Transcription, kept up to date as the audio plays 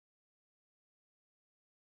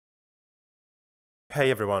Hey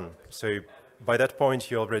everyone. So by that point,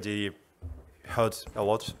 you already heard a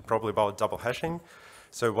lot probably about double hashing.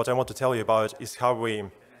 So what I want to tell you about is how we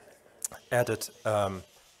added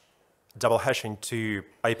double hashing to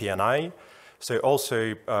IPNI. So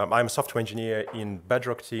also, I'm a software engineer in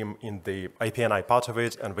Bedrock team in the IPNI part of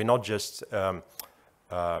it, and we're not just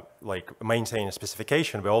like maintain a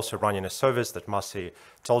specification, we're also running a service that Masi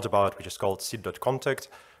told about, which is called seed.contact,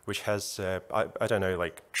 which has, I don't know,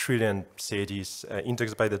 like trillion CADs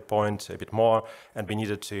indexed by that point, a bit more, and we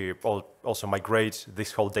needed to also migrate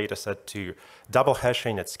this whole data set to double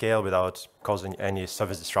hashing at scale without causing any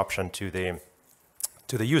service disruption to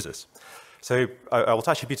the users. So I will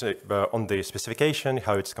touch a bit on the specification,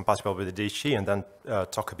 how it's compatible with the DHT, and then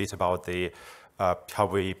talk a bit about the how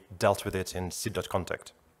we dealt with it in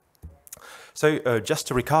seed.contact. So just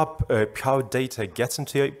to recap how data gets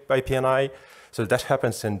into IPNI, so that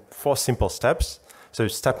happens in 4 simple steps. So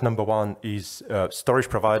step number 1 is storage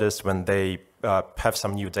providers, when they have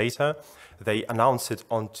some new data, they announce it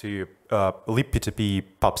onto libp2p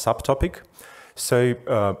pub/sub topic. So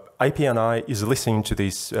IPNI is listening to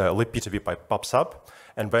this libp2p pub/sub,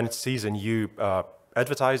 and when it sees a new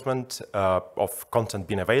advertisement of content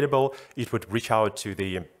being available, it would reach out to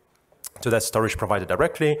that storage provider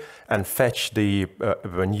directly and fetch the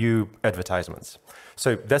new advertisements.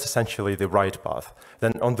 So that's essentially the write path.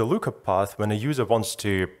 Then on the lookup path, when a user wants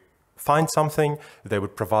to find something, they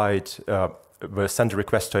would send a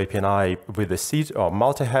request to IPNI with a seed or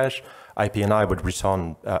multi-hash. IPNI would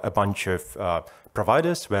return a bunch of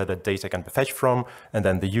providers where the data can be fetched from, and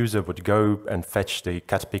then the user would go and fetch the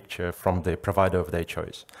cat picture from the provider of their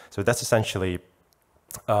choice. So that's essentially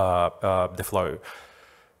the flow.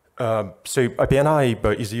 So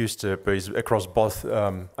IPNI is used across both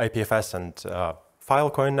IPFS and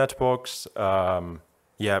Filecoin networks. And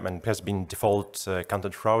has been default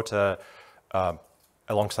content router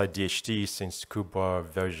alongside DHT since Kuba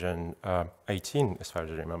version 18, as far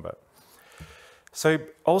as I remember. So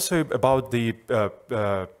also about the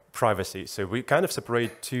privacy. So we kind of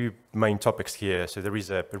separate 2 main topics here. So there is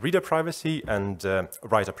a reader privacy and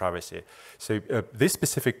writer privacy. So this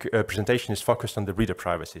specific presentation is focused on the reader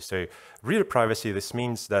privacy. So reader privacy, this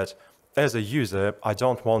means that as a user, I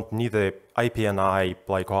don't want neither IPNI,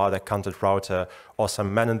 like or other content router, or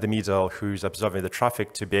some man in the middle who's observing the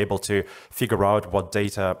traffic to be able to figure out what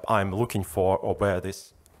data I'm looking for or where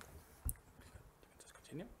this,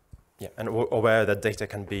 or where that data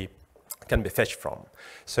can be fetched from.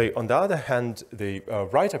 So on the other hand, the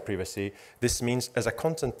writer privacy, this means as a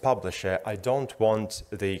content publisher, I don't want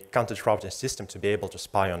the content routing system to be able to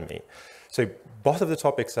spy on me. So both of the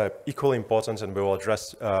topics are equally important, and we will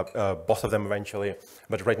address both of them eventually.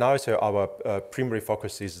 But right now, so our primary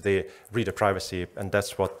focus is the reader privacy, and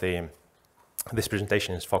that's what this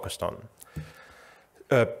presentation is focused on.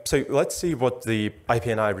 So let's see what the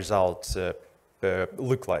IPNI results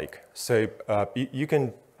look like. So you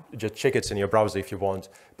can just check it in your browser if you want,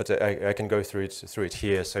 but I can go through it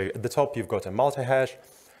here. So at the top, you've got a multi-hash.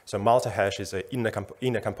 So multi-hash is an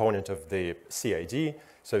inner component of the CID.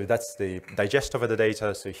 So that's the digest of the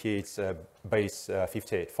data. So here it's base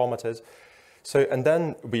 58 formatted. So, and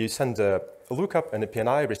then we send a lookup, and the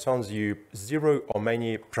IPNI returns you 0 or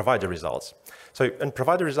many provider results. So, and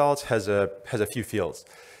provider results has a few fields.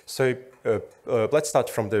 So let's start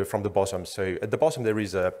from the bottom. So at the bottom there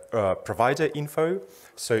is a provider info.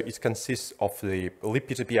 So it consists of the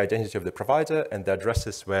libp2p identity of the provider and the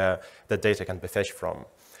addresses where the data can be fetched from.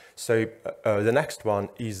 So the next one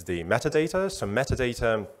is the metadata. So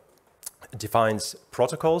metadata defines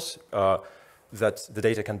protocols that the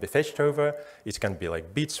data can be fetched over. It can be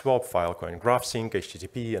like bitswap, Filecoin, GraphSync,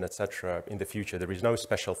 HTTP, and etc. In the future, there is no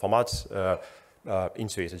special format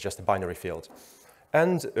into it. It's just a binary field.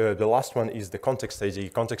 And the last one is the context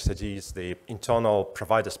ID. Context ID is the internal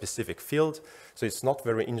provider-specific field. So it's not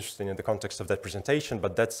very interesting in the context of that presentation,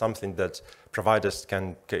 but that's something that providers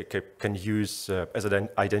can use as an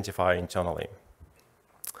identifier internally.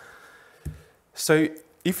 So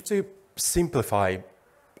if to simplify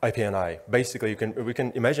IPNI, basically we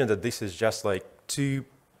can imagine that this is just like 2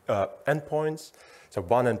 endpoints. So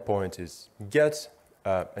one endpoint is get,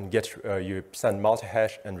 and get you send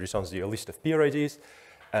multi-hash and returns you a list of peer IDs,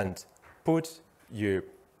 and you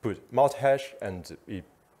put multi-hash and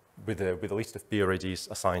with a list of peer IDs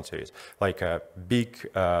assigned to it, like a big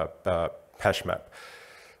hash map.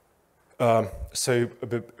 So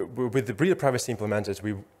with the reader privacy implemented,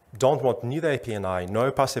 we don't want neither IPNI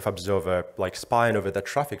nor passive observer like spying over that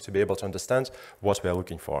traffic to be able to understand what we're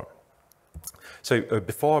looking for. So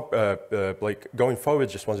before like going forward,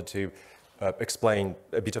 just wanted to explain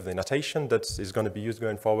a bit of the notation that is going to be used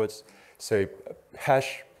going forward. So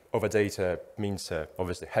hash over data means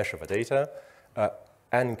obviously hash over data.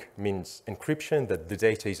 Eng means encryption, that the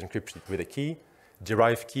data is encrypted with a key.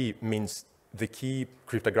 Derived key means the key,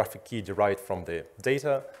 cryptographic key derived from the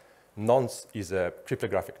data. Nonce is a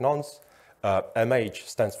cryptographic nonce. MH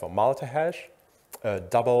stands for multi-hash.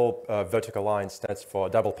 Double vertical line stands for,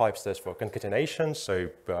 double pipe stands for concatenation. So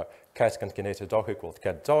cat concatenated dog equals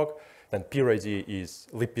cat dog. Then PID is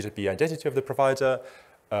libp2p identity of the provider.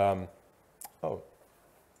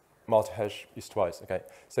 Multi-hash is twice, okay.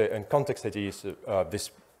 So, and context ID is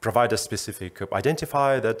this provider-specific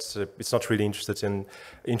identifier that it's not really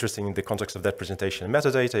interesting in the context of that presentation.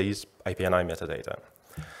 Metadata is IPNI metadata.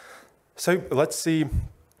 So let's see,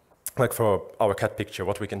 like for our cat picture,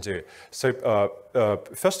 what we can do. So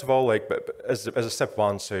first of all, like as a step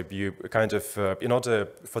one, so you kind of, in order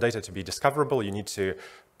for data to be discoverable, you need to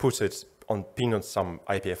put it on pin on some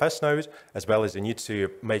IPFS node, as well as you need to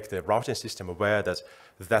make the routing system aware that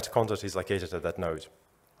that content is located at that node.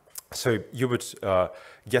 So you would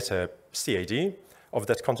get a CAD of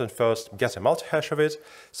that content first, get a multi-hash of it.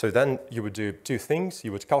 So then you would do two things.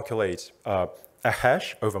 You would calculate a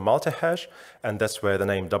hash over multi-hash, and that's where the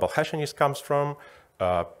name double hashing comes from.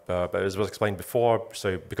 As was explained before,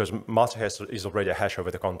 so because multi-hash is already a hash over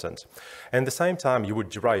the content. And at the same time, you would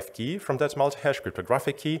derive key from that multi-hash,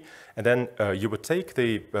 cryptographic key, and then you would take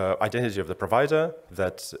the identity of the provider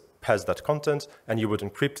that has that content, and you would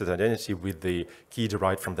encrypt that identity with the key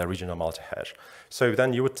derived from the original multi-hash. So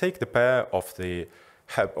then you would take the pair of the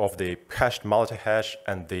hashed multi-hash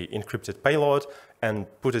and the encrypted payload and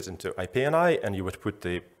put it into IPNI, and you would put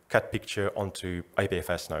the cat picture onto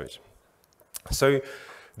IPFS node. So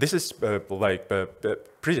this is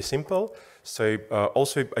pretty simple. So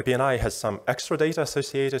also IPNI has some extra data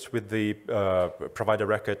associated with the provider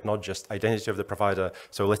record, not just identity of the provider.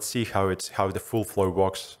 So let's see how the full flow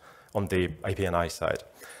works on the IPNI side.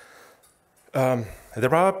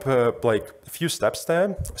 There are like a few steps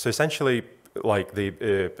there. So essentially, like the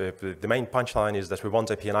main punchline is that we want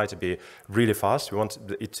IPNI to be really fast. We want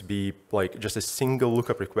it to be like just a single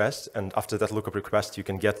lookup request, and after that lookup request, you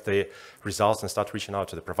can get the results and start reaching out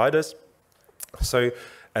to the providers. So,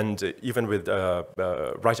 and even with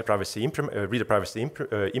reader privacy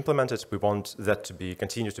implemented, we want that to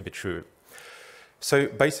continue to be true. So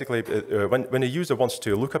basically, when a user wants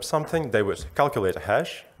to look up something, they would calculate a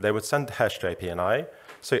hash, they would send the hash to IPNI.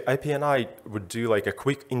 So IPNI would do like a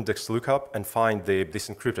quick index lookup and find these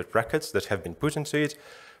encrypted records that have been put into it,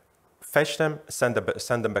 fetch them, send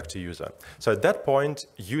them back to user. So at that point,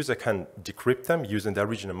 user can decrypt them using the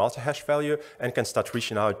original multi-hash value and can start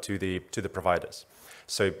reaching out to the providers.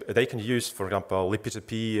 So they can use, for example,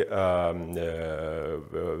 libp2p,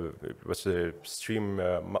 what's the stream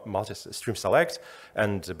select,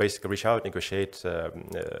 and basically reach out, negotiate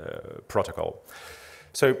protocol.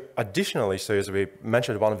 So additionally, so as we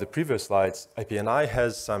mentioned in one of the previous slides, IPNI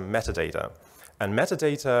has some metadata. And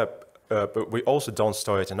metadata, we also don't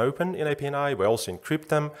store it in open in IPNI. We also encrypt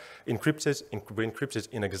them. We encrypt it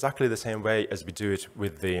in exactly the same way as we do it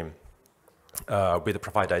with the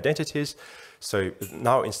provider identities. So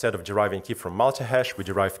now instead of deriving key from multi-hash, we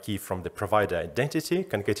derive key from the provider identity,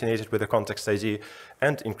 concatenated with the context ID,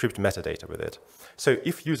 and encrypt metadata with it. So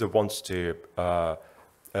if user wants to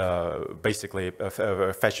basically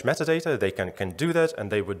fetch metadata, they can do that, and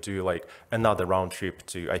they would do like another round trip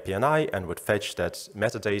to IPNI and would fetch that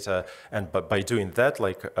metadata, and by doing that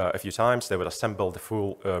like a few times, they would assemble the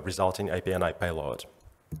full resulting IPNI payload.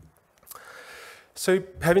 So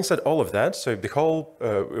having said all of that, so the whole,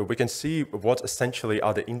 we can see what essentially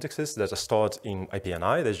are the indexes that are stored in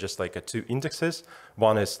IPNI. There's just like two indexes.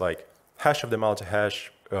 One is like hash of the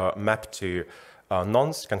multi-hash mapped to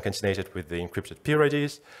nonce concatenated with the encrypted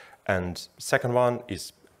PIDs, and second one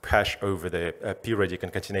is hash over the PID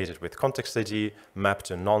concatenated with context ID mapped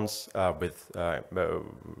to nonce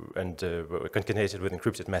concatenated with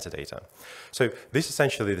encrypted metadata. So these are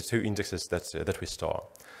essentially the two indexes that we store.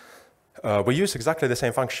 We use exactly the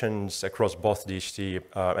same functions across both DHT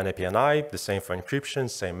and IPNI, the same for encryption,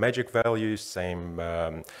 same magic values, same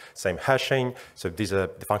hashing. So these are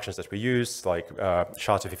the functions that we use, like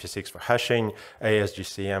SHA-256 for hashing,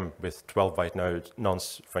 ASGCM with 12-byte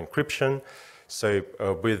nonce for encryption. So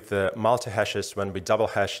with multi-hashes, when we double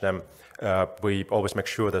hash them, we always make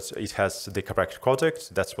sure that it has the correct codec.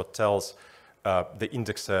 That's what tells the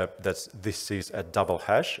indexer that this is a double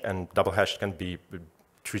hash, and double hash can be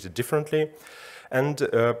treated differently. And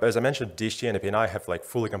as I mentioned, DHT and IPNI have like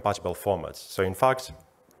fully compatible formats. So in fact,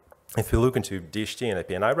 if you look into DHT and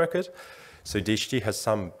IPNI record, so DHT has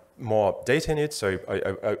some more data in it, so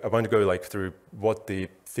I won't go like through what the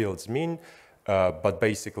fields mean, but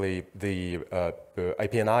basically the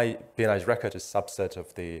IPNI's record is a subset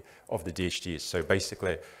of the DHTs. So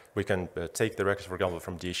basically we can take the records, for example,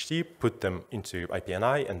 from DHT, put them into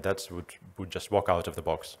IPNI, and that would just walk out of the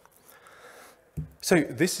box. So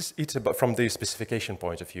this is it about from the specification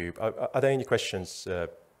point of view. Are there any questions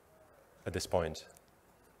at this point?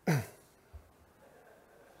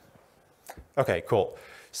 Okay, cool.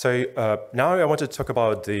 So now I want to talk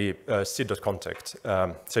about the seed.contact.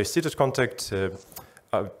 So seed.contact,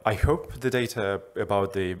 I hope the data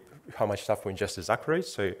about how much stuff we ingest is accurate.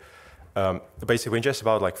 So basically we ingest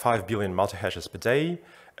about like 5 billion multi-hashes per day,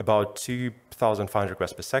 about 2,500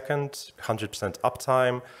 requests per second, 100%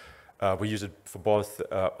 uptime. We use it for both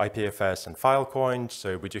IPFS and Filecoin.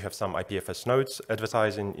 So we do have some IPFS nodes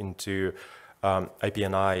advertising into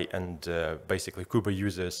IPNI, and basically Kubo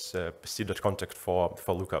uses seed.contact for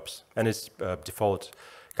lookups, and it's default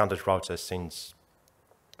content router since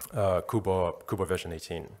Kubo version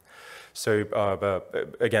 18. So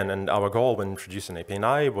again, and our goal when introducing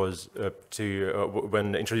IPNI was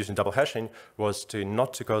when introducing double hashing was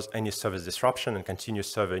not to cause any service disruption and continue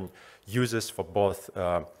serving users for both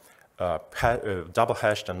double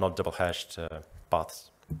hashed and not double hashed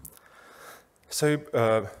paths.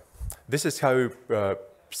 So this is how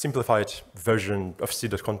simplified version of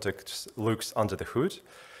seed.contact looks under the hood.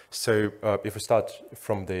 So if we start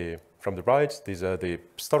from the right, these are the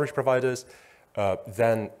storage providers.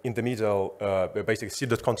 Then in the middle, basically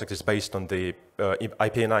seed.contact is based on the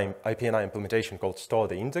IPNI implementation called store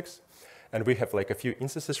the index. And we have like a few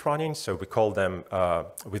instances running, so we call them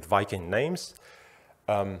with Viking names.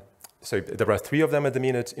 So there are 3 of them at the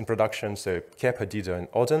minute in production, so Kepa, Dido, and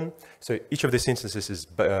Odin. So each of these instances is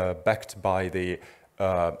backed by the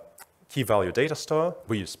key value data store.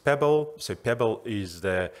 We use Pebble. So Pebble is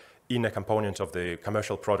the inner component of the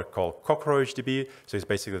commercial product called CockroachDB. So it's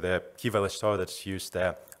basically the key value store that's used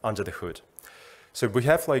there under the hood. So we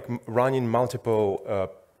have like running multiple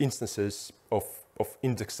instances of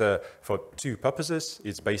indexer for 2 purposes.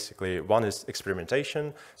 It's basically, one is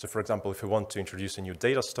experimentation. So for example, if we want to introduce a new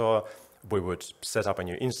data store, we would set up a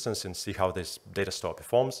new instance and see how this data store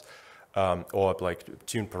performs, or like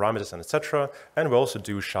tune parameters and etc. And we also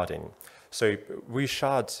do sharding. So we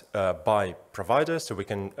shard by provider, so we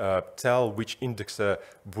can tell which indexer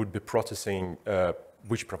would be processing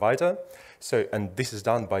which provider. So, and this is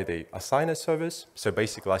done by the assigner service. So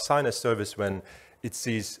basically assigner service, when it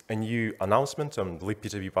sees a new announcement on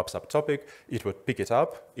libp2b pops up topic, it would pick it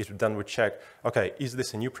up. It then would check, okay, is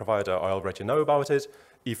this a new provider? I already know about it.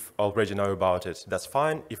 If I already know about it, that's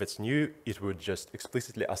fine. If it's new, it would just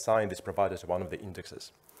explicitly assign this provider to one of the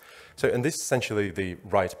indexes. So, and this is essentially the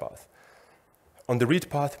write path. On the read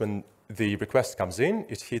path, when the request comes in,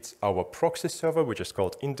 it hits our proxy server, which is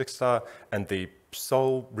called Indexer, and the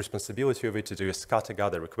sole responsibility of it to do is scatter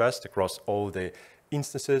gather request across all the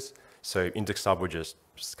instances. So Indexer would just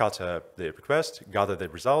scatter the request, gather the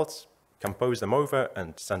results, compose them over,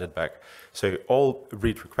 and send it back. So all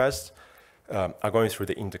read requests are going through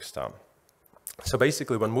the Indexer. So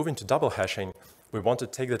basically, when moving to double hashing, we want to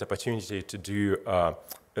take that opportunity to do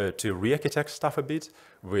to re-architect stuff a bit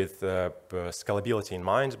with scalability in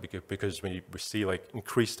mind, because we see like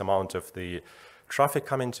increased amount of the traffic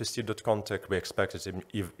coming to seed.contact. We expect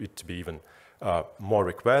it to be even more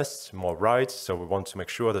requests, more writes. So we want to make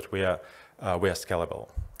sure that we are scalable.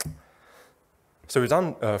 So we've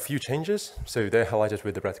done a few changes. So they're highlighted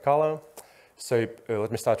with the red color. So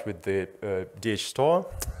let me start with the DH store.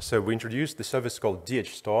 So we introduced the service called DH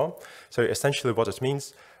store. So essentially what it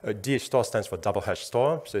means, DH store stands for double hash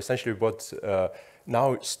store. So essentially what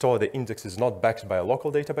now store the index is not backed by a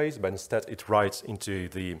local database, but instead it writes into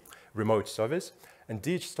the remote service. And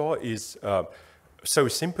DH store is so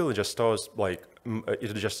simple. It just stores like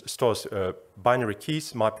binary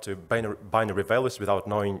keys mapped to binary values without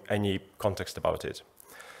knowing any context about it.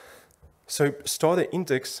 So store the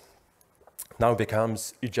index now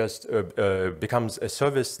becomes a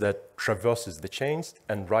service that traverses the chains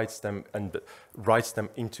and writes them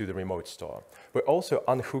into the remote store. We also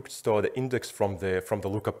unhooked store the index from the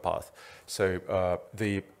lookup path. So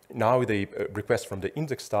now the requests from the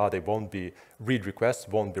index star, they won't be read requests,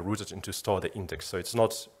 won't be routed into store the index. So it's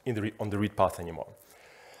not on the read path anymore.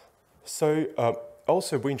 So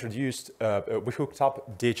also we introduced, we hooked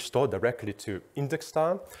up DH store directly to index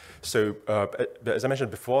star. So as I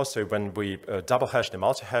mentioned before, so when we double hash the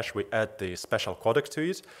multi-hash, we add the special codec to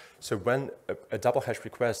it. So when a double hash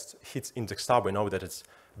request hits index star, we know that it's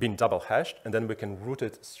been double hashed, and then we can route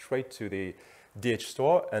it straight to the DH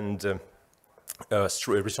store and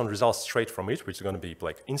return results straight from it, which is going to be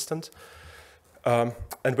like instant.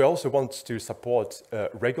 And we also want to support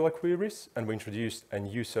regular queries, and we introduced a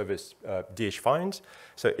new service, DHFind.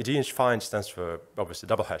 So DHFind stands for, obviously,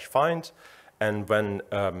 double hash find. And when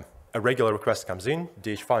a regular request comes in,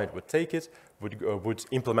 DHFind would take it, would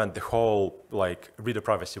implement the whole like reader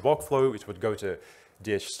privacy workflow. It would go to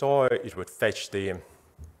DHStore, it would fetch the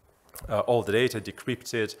all the data,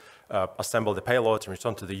 decrypt it, assemble the payload, and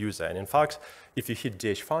return to the user. And in fact, if you hit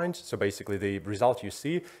DHFind, so basically the result you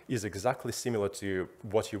see is exactly similar to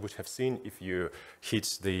what you would have seen if you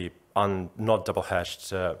hit the not double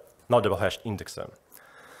hashed indexer.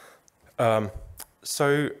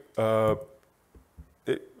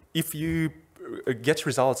 If you get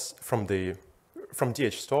results from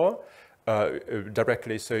DHStore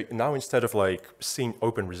directly, so now instead of like seeing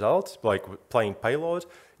open results, like plain payload,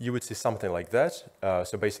 you would see something like that.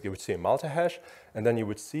 So basically you would see a multi-hash, and then you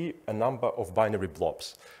would see a number of binary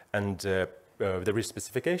blobs. And there is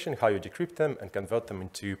specification how you decrypt them and convert them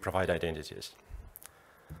into provider identities.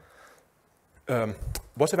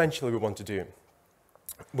 What eventually we want to do?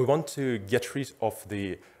 We want to get rid of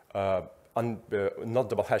the not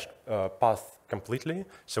double hash path completely.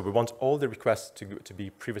 So we want all the requests to be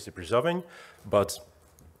previously preserving, but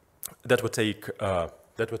that would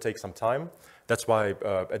take some time. That's why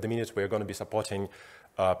at the minute we're going to be supporting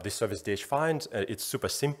this service DHFind. It's super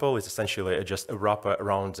simple. It's essentially just a wrapper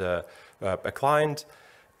around a client,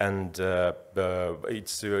 and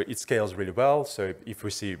it scales really well. So if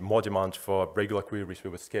we see more demand for regular queries, we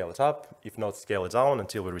would scale it up. If not, scale it down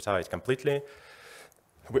until we retire it completely.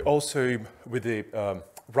 We also, with the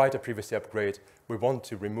writer privacy upgrade, we want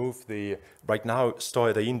to remove the, right now,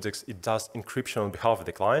 store the index, it does encryption on behalf of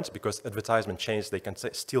the client, because advertisement chains, they can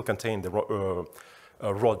still contain the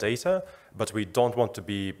raw data, but we don't want to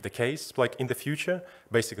be the case like in the future.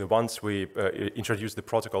 Basically, once we introduce the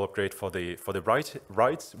protocol upgrade for the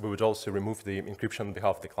writes, we would also remove the encryption on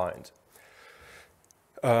behalf of the client.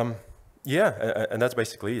 Yeah, and that's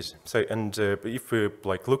basically it. So, and if we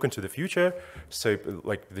like look into the future, so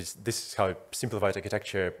like this is how simplified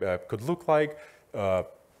architecture could look like.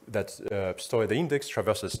 That store the index,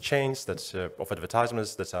 traverses chains that's of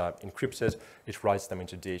advertisements that are encrypted. It writes them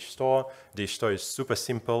into DHStore. DHStore is super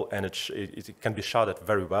simple, and it can be sharded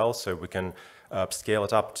very well, so we can scale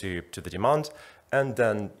it up to the demand. And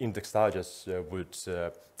then index targets would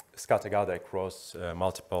scatter gather across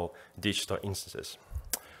multiple DHStore instances.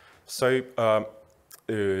 So,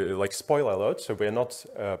 like spoiler alert, so we have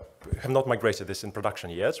not migrated this in production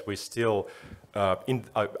yet. We still,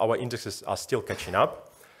 our indexes are still catching up.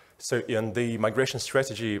 So in the migration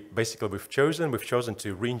strategy, basically we've chosen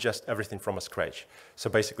to re-ingest everything from scratch. So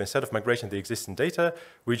basically, instead of migrating the existing data,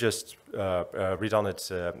 we just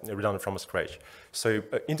redone it from scratch. So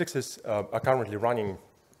indexes are currently running,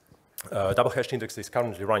 double-hashed index is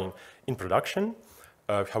currently running in production.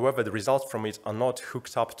 However, the results from it are not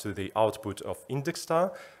hooked up to the output of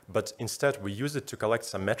IndexStar, but instead we use it to collect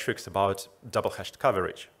some metrics about double-hashed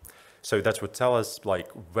coverage. So that would tell us like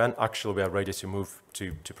when actually we are ready to move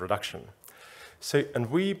to production. So, and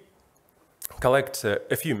we collect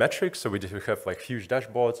a few metrics. So we have like huge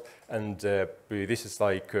dashboards, and this is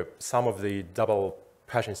like some of the double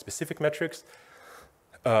hashing specific metrics.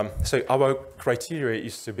 So our criteria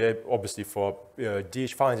is to be obviously for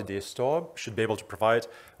DHFind and DHStore should be able to provide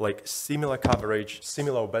like similar coverage,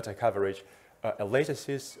 similar or better coverage,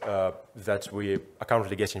 latencies that we are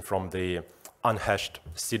currently getting from the unhashed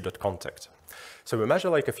seed.contact. So we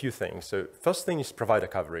measure like a few things. So first thing is provider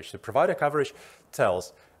coverage. So provider coverage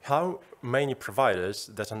tells how many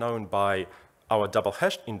providers that are known by our double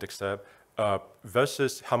hashed indexer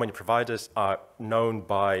versus how many providers are known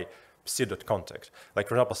by seed.contact. Like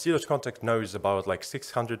for example, seed.contact knows about like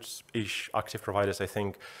 600-ish active providers, I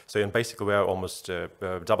think. So and basically we are almost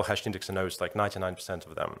double hashed indexer knows like 99%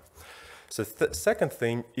 of them. So the second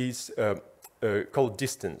thing is called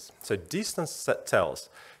distance. So distance tells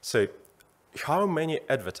so how many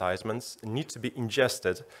advertisements need to be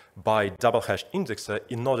ingested by double hashed indexer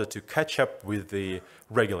in order to catch up with the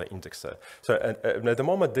regular indexer. So at the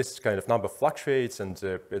moment this kind of number fluctuates, and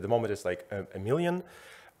at the moment it's like a million,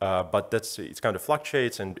 but it kind of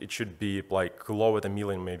fluctuates, and it should be like lower than a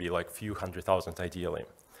million, maybe like few 100,000 ideally.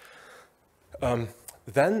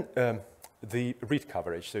 Then the read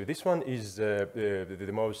coverage. So this one is the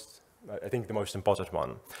most, I think, the most important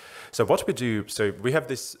one. So what we do, so we have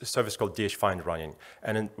this service called DHFind running,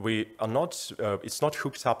 and we are not, it's not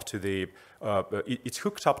hooked up to the, it's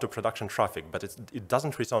hooked up to production traffic, but it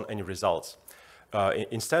doesn't return any results.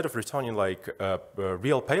 instead of returning like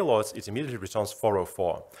real payloads, it immediately returns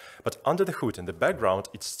 404. But under the hood, in the background,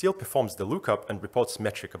 it still performs the lookup and reports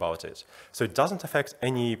metric about it. So it doesn't affect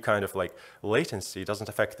any kind of like latency, it doesn't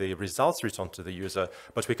affect the results returned to the user,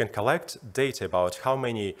 but we can collect data about how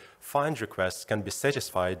many find requests can be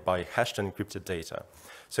satisfied by hashed and encrypted data.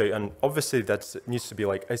 So, and obviously that needs to be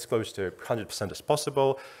like as close to 100% as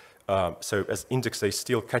possible. So as index is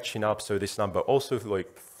still catching up, so this number also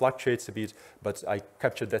like fluctuates a bit, but I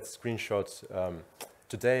captured that screenshot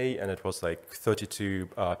today, and it was like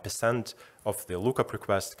 32% of the lookup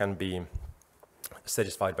requests can be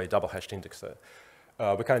satisfied by double hashed indexer.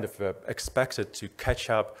 We kind of expected to catch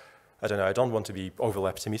up. I don't know, I don't want to be overly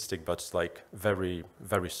optimistic, but like very,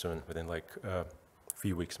 very soon, within like a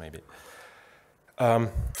few weeks maybe.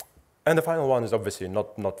 And the final one is obviously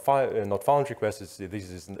not found requests. This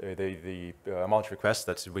is the amount of requests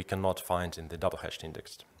that we cannot find in the double hashed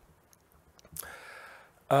indexed.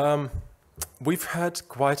 We've had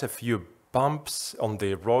quite a few bumps on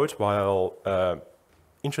the road while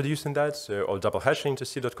introducing that, or double hashing to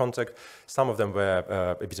c.contact. Some of them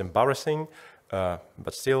were a bit embarrassing,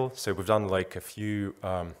 but still, so we've done like a few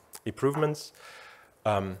improvements.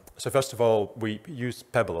 So first of all, we use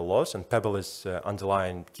Pebble a lot, and Pebble is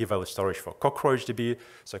underlying key-value storage for CockroachDB.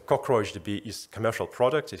 So CockroachDB is a commercial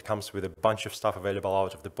product. It comes with a bunch of stuff available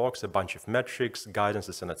out of the box, a bunch of metrics,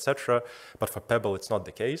 guidances, and etc. But for Pebble, it's not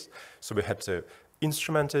the case. So we had to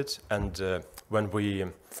instrument it, and when we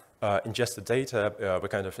ingest the data,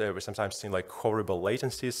 we sometimes see like horrible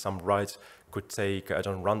latencies. Some writes could take, I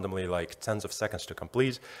don't know, randomly like tens of seconds to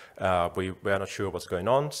complete. We are not sure what's going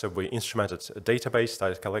on, so we instrumented a database,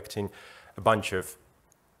 started collecting a bunch of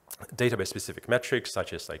database-specific metrics,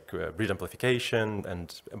 such as like read amplification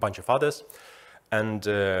and a bunch of others. And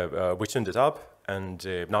we tuned it up, and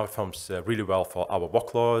now it performs really well for our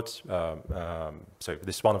workload. So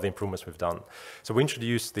this is one of the improvements we've done. So we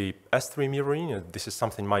introduced the S3 mirroring. This is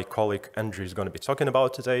something my colleague Andrew is going to be talking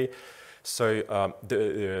about today. So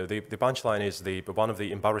the punchline is one of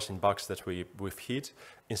the embarrassing bugs that we've hit.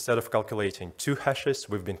 Instead of calculating 2 hashes,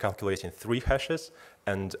 we've been calculating 3 hashes,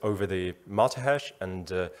 and over the multi-hash.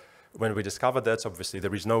 And when we discovered that, obviously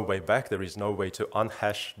there is no way back. There is no way to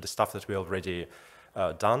unhash the stuff that we already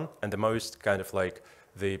done. And the most kind of like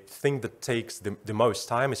the thing that takes the most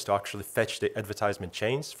time is to actually fetch the advertisement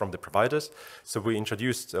chains from the providers. So we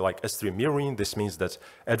introduced like S3 mirroring. This means that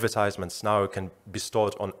advertisements now can be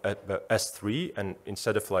stored on S3, and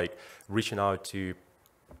instead of like reaching out to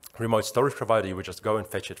remote storage provider, you would just go and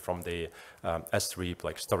fetch it from the S3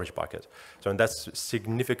 like storage bucket. So and that's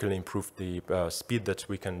significantly improved the speed that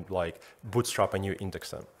we can like bootstrap a new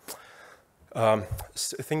indexer.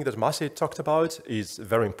 Thing that Masi talked about is a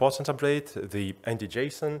very important update, the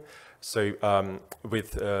ND-JSON. So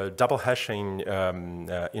with double hashing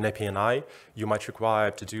in IPNI, you might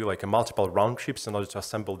require to do like a multiple round trips in order to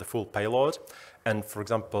assemble the full payload. And for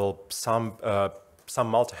example, some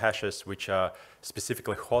multi-hashes which are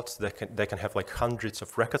specifically hot, they can have like hundreds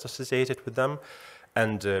of records associated with them.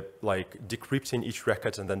 And like decrypting each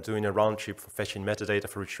record and then doing a round trip for fetching metadata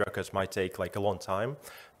for each record might take like a long time.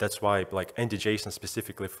 That's why like ND-JSON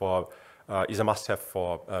specifically for is a must-have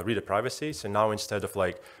for reader privacy. So now instead of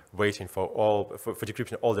like waiting for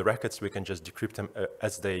decrypting all the records, we can just decrypt them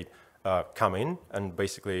as they come in, and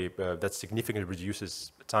basically that significantly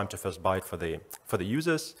reduces time to first byte for the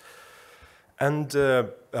users. And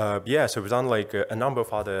yeah, so we've done like a number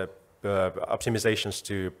of other optimizations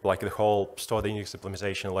to like the whole store the index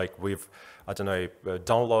implementation. Like we've, I don't know,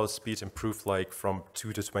 download speed improved like from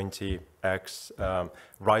 2 to 20x,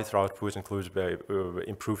 write output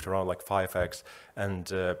improved around like 5x,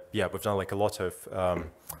 and yeah, we've done like a lot of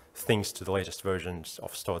things to the latest versions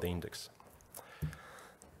of store the index.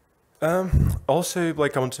 Also,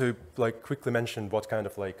 like I want to like quickly mention what kind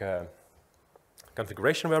of like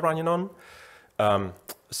configuration we're running on.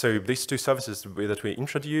 So these two services that we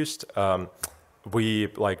introduced, we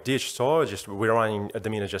like DHT, we're running at the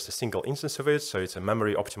minute just a single instance of it. So it's a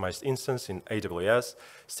memory optimized instance in AWS,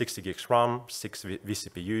 60 gigs RAM, 6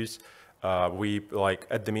 vCPUs. We like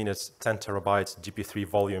at the minute 10 terabytes GP3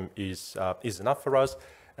 volume is enough for us.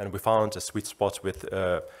 And we found a sweet spot with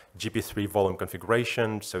GP3 volume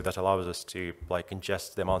configuration. So that allows us to like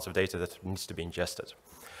ingest the amounts of data that needs to be ingested.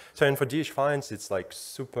 So and for DH finds, it's like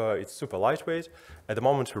super lightweight. At the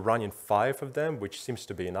moment, we're running 5 of them, which seems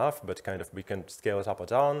to be enough, but kind of we can scale it up or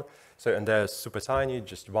down. So and they're super tiny,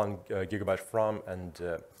 just 1 gigabyte RAM and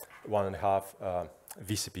 1.5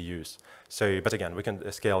 vCPUs. So, but again, we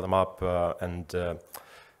can scale them up and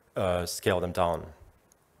scale them down.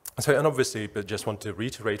 So, and obviously, but just want to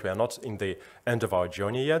reiterate, we are not in the end of our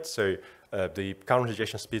journey yet. So the current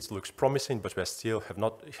injection speeds looks promising, but we still have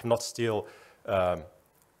not still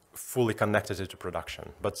fully connected it to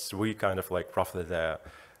production. But we kind of like roughly there,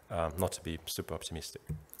 not to be super optimistic.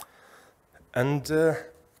 And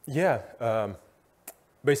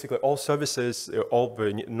basically all services,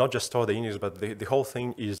 not just store the Unix, but the whole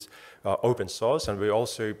thing is open source, and we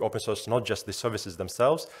also open source not just the services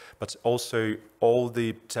themselves, but also all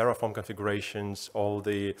the Terraform configurations, all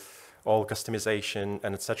customization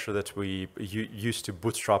and etc. that we use to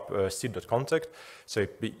bootstrap seed.contact. So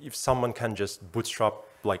if someone can just bootstrap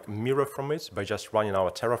like mirror from it by just running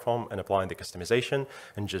our Terraform and applying the customization,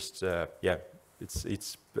 and just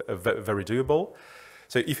it's very doable.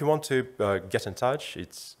 So if you want to get in touch,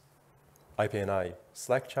 it's IPNI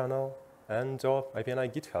Slack channel and or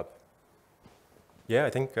IPNI GitHub. Yeah, I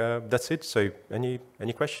think that's it. So any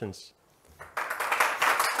questions?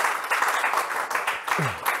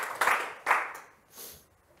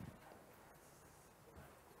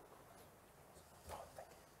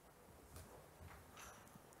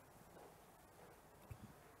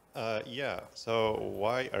 Yeah, so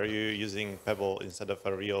why are you using Pebble instead of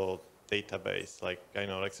a real database, like, I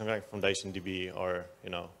know, like something like FoundationDB, or, you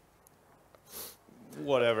know,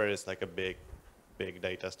 whatever is like a big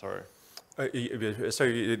data store? So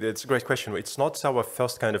it's a great question. It's not our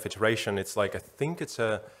first kind of iteration. It's like, I think it's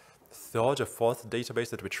a third or fourth database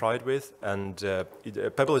that we tried with, and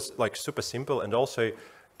Pebble is like super simple, and also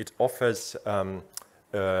it offers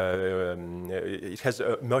it has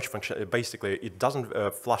a merge function. Basically, it doesn't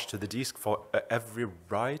flush to the disk for every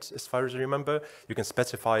write, as far as I remember. You can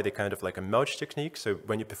specify the kind of like a merge technique. So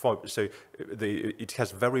when you perform, so it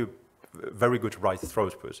has very good write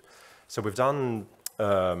throughput. So we've done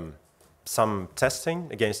some testing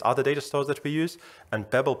against other data stores that we use, and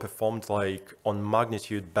Pebble performed like on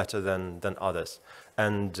magnitude better than others.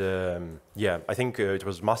 And yeah, I think it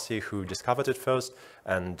was Masi who discovered it first,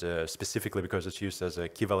 and specifically because it's used as a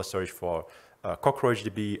key value storage for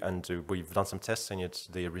CockroachDB, and we've done some testing.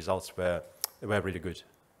 The results were really good.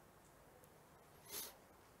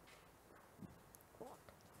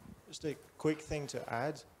 Just a quick thing to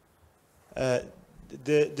add.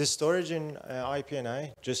 The storage in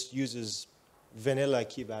IPNI just uses vanilla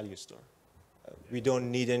key value store. We don't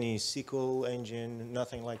need any SQL engine,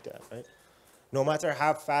 nothing like that, right? No matter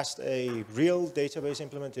how fast a real database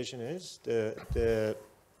implementation is, the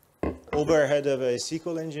overhead of a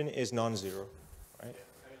SQL engine is non-zero, right?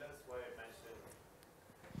 That's why I mentioned.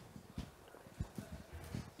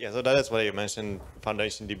 Yeah, so that is why you mentioned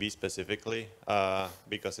FoundationDB specifically,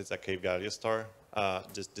 because it's a key value store,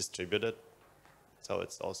 just distributed. So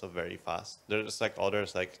it's also very fast. There's like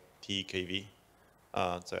others like TKV.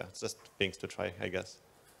 So yeah, it's just things to try, I guess.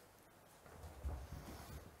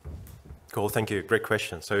 Cool, thank you. Great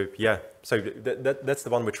question. So yeah, so that's the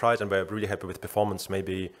one we tried, and we're really happy with performance.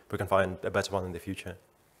 Maybe we can find a better one in the future.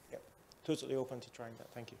 Yeah, totally open to trying that.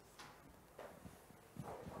 Thank you.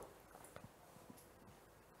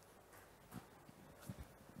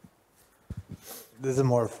 This is a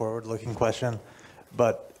more forward-looking question,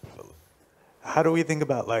 but how do we think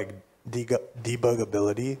about like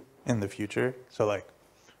debuggability in the future? So like,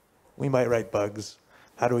 we might write bugs.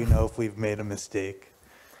 How do we know if we've made a mistake?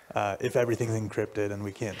 If everything's encrypted and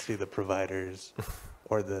we can't see the providers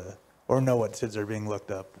or know what SIDs are being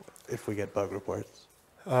looked up if we get bug reports?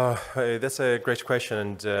 That's a great question,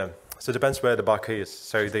 and so it depends where the bug is.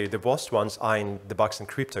 So the worst ones are in the bugs in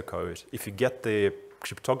crypto code. If you get the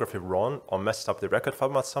cryptography wrong or messed up the record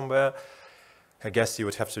format somewhere, I guess you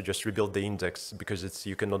would have to just rebuild the index, because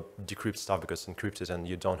you cannot decrypt stuff because it's encrypted and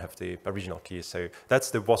you don't have the original key. So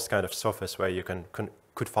that's the worst kind of surface where you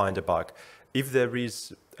could find a bug. If there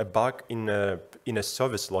is a bug in a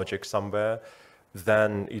service logic somewhere,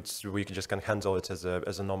 then we just can handle it as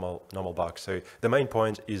a normal bug. So the main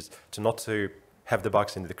point is not to have the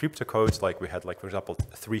bugs in the crypto code, like we had, like for example,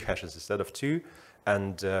 3 hashes instead of 2.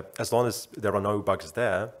 And as long as there are no bugs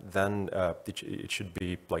there, then it should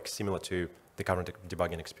be like similar to the current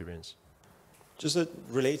debugging experience. Just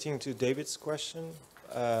relating to David's question,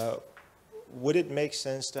 would it make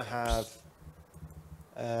sense to have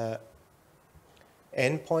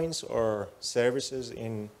endpoints or services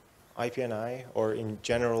in IPNI or in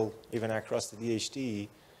general, even across the DHT,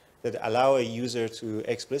 that allow a user to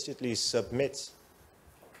explicitly submit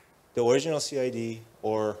the original CID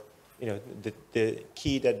or the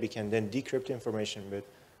key that we can then decrypt information with,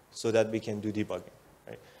 so that we can do debugging,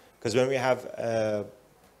 right? Because when we have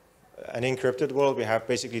an encrypted world, we have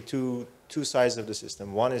basically two sides of the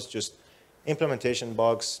system. One is just implementation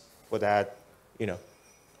bugs for that,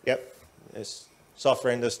 yep, it's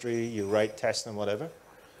software industry, you write tests and whatever.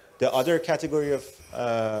 The other category of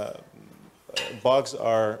bugs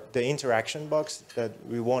are the interaction bugs that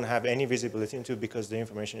we won't have any visibility into because the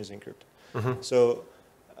information is encrypted. So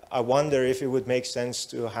I wonder if it would make sense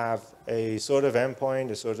to have a sort of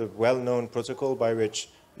endpoint, a sort of well-known protocol by which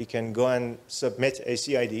we can go and submit a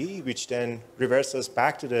CID, which then reverses us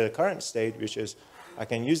back to the current state, which is I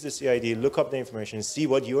can use the CID, look up the information, see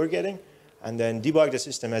what you're getting, and then debug the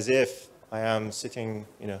system as if I am sitting,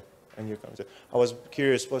 and you come. I was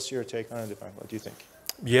curious, what's your take on it, Deepak? What do you think?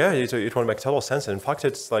 Yeah, it will make total sense. In fact,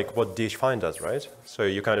 it's like what DHT does, right? So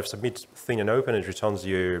you kind of submit thing and open, it returns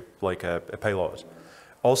you like a payload.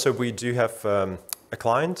 Also, we do have a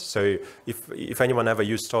client. So if anyone ever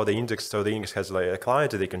used store the index has like a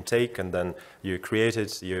client that they can take, and then you create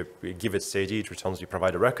it, you give it CID, it returns you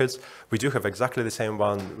provider records. We do have exactly the same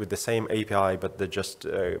one with the same API, but that just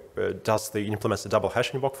implements the double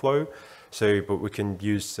hashing workflow. So but we can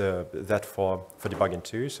use that for debugging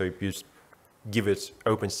too. So you just give it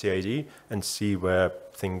open CID and see where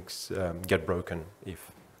things get broken,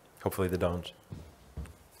 if hopefully they don't.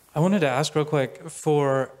 I wanted to ask real quick,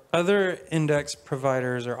 for other index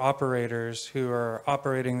providers or operators who are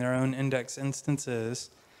operating their own index instances,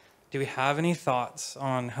 do we have any thoughts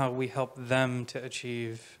on how we help them to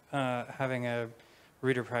achieve having a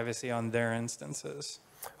reader privacy on their instances?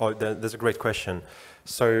 Oh, that's a great question.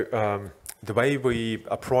 So the way we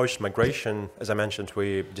approached migration, as I mentioned,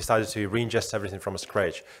 we decided to re-ingest everything from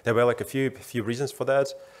scratch. There were like a few reasons for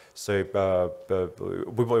that. So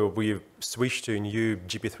we switched to a new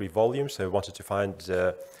GP3 volume. So we wanted to find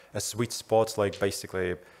a sweet spot, like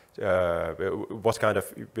basically what kind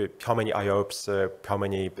of, how many IOPS, how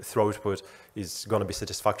many throughput is going to be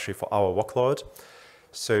satisfactory for our workload.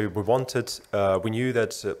 So we knew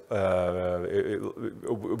that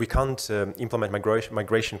we can't implement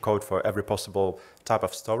migration code for every possible type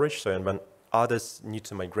of storage. So and when others need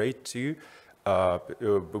to migrate to,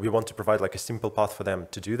 we want to provide like a simple path for them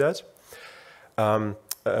to do that.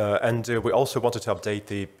 And we also wanted to update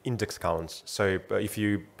the index counts. So if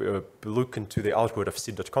you look into the output of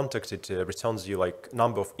seed.context, it returns you like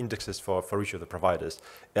number of indexes for each of the providers.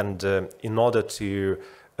 And in order to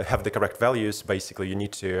have the correct values, basically you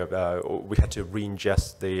need to, we had to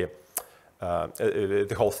re-ingest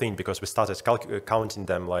the whole thing because we started counting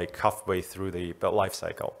them like halfway through the life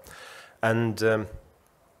cycle. And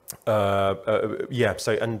yeah,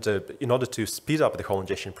 so in order to speed up the whole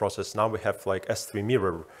ingestion process, now we have like S3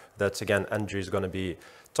 mirror that again Andrew is going to be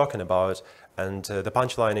talking about, and the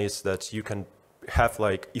punchline is that you can have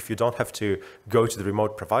like, if you don't have to go to the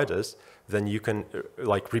remote providers, then you can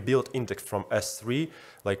like rebuild index from S3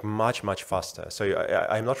 like much faster. So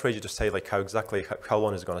I'm not ready to say like how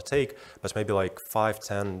long it's going to take, but maybe like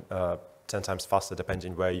 10 times faster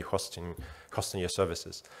depending where you're hosting your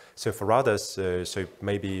services. So for others, so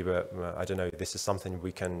maybe I don't know, this is something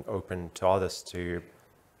we can open to others to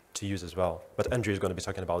use as well. But Andrew is going to be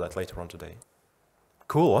talking about that later on today.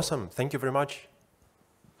 Cool, awesome. Thank you very much.